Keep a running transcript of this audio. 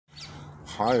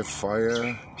high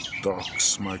fire, dark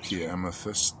smoky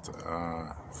amethyst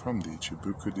from the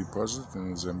Chibuku deposit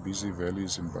in the Zambezi Valley,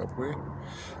 Zimbabwe.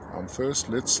 First,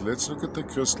 let's look at the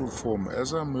crystal form.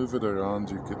 As I move it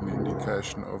around, you get an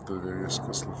indication of the various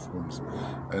crystal forms.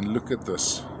 And look at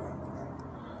this.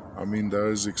 I mean,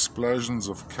 those explosions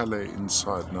of color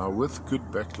inside. Now, with good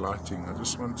backlighting, I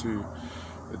just want to,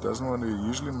 it doesn't want to,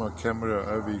 usually my camera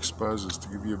overexposes to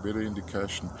give you a better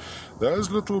indication. Those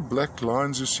little black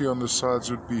lines you see on the sides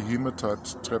would be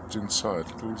hematite trapped inside.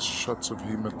 Little shots of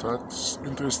hematite.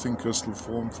 Interesting crystal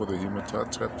form for the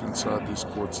hematite trapped inside these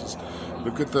quartzes.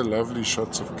 Look at the lovely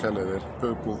shots of color, that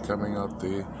purple coming out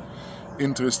there.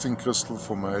 Interesting crystal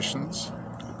formations.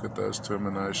 Look at those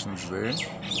terminations there.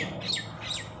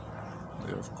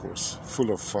 There, of course,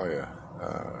 full of fire.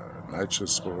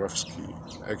 Nature's Swarovski,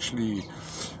 actually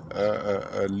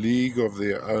a league of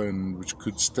their own, which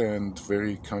could stand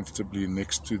very comfortably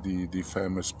next to the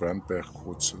famous Brandberg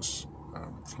quartzes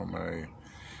from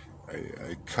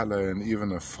a color and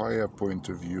even a fire point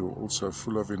of view, also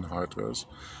full of anhydrous.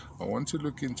 I want to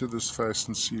look into this face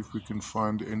and see if we can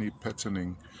find any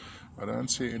patterning. I don't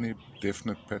see any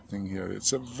definite patterning here.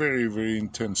 It's a very, very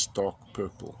intense dark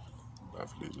purple.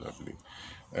 Lovely, lovely.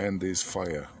 And there's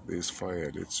fire. There's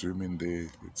fire. Let's zoom in there.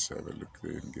 Let's have a look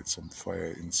there and get some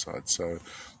fire inside. So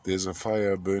there's a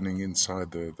fire burning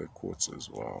inside the quartzes.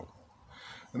 Wow.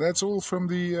 And that's all from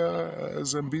the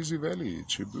Zambezi Valley,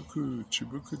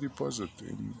 Chibuku deposit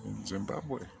in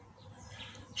Zimbabwe.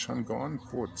 Shangaan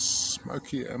quartz,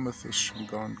 smoky amethyst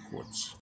Shangaan quartz.